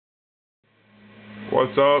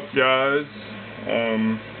What's up, guys?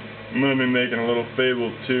 I'm gonna be making a little Fable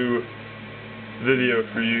 2 video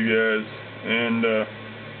for you guys, and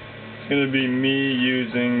it's gonna be me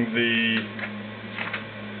using the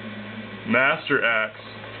Master Axe.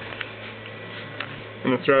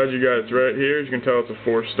 And the strategy guide is right here. As you can tell, it's a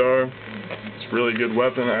 4-star. It's a really good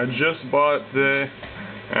weapon. I just bought it today,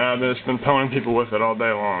 and I've just been pounding people with it all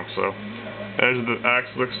day long. So there's what the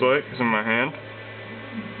axe looks like. It's in my hand.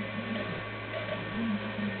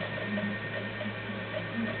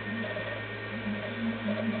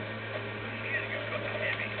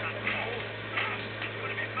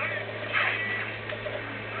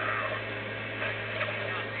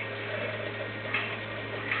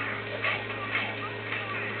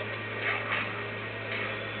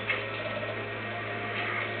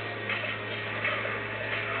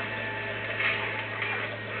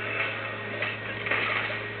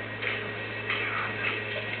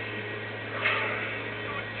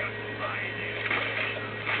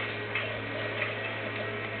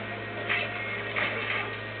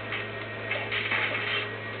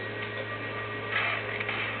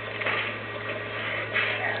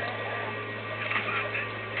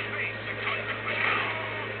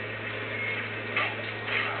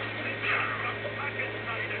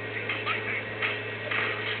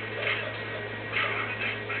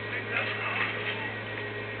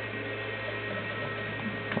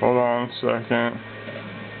 Hold on a second.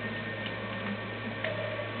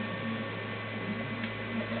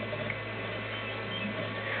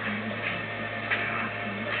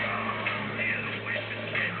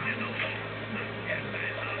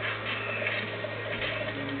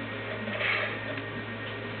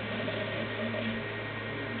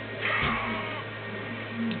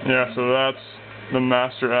 Yeah, so that's the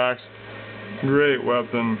Master Axe. Great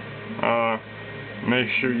weapon. Make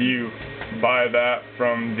sure you buy that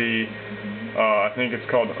from the I think it's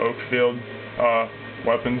called Oakfield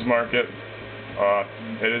Weapons Market.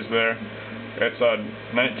 It is there. It's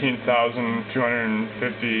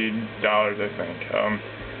 $19,250, I think.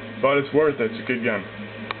 But it's worth it. It's a good gun,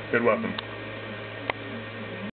 good weapon.